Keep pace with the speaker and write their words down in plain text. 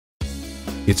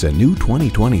It's a new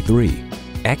 2023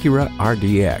 Acura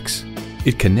RDX.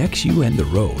 It connects you and the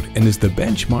road and is the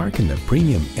benchmark in the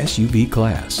premium SUV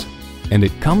class. And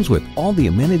it comes with all the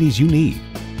amenities you need: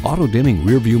 auto-dimming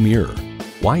rearview mirror,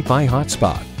 Wi-Fi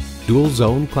hotspot,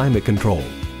 dual-zone climate control,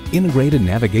 integrated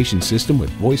navigation system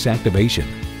with voice activation,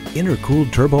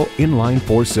 intercooled turbo inline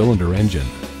 4-cylinder engine,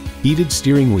 heated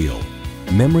steering wheel,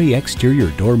 memory exterior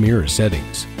door mirror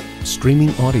settings, streaming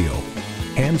audio,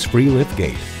 hands-free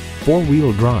liftgate,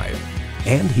 4-wheel drive,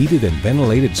 and heated and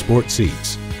ventilated sport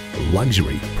seats.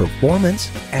 Luxury,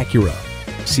 performance, Acura.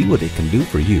 See what it can do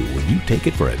for you when you take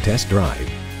it for a test drive.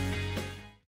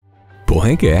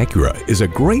 Pohanka Acura is a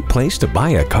great place to buy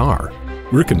a car.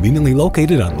 We're conveniently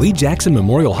located on Lee Jackson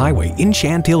Memorial Highway in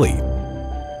Chantilly.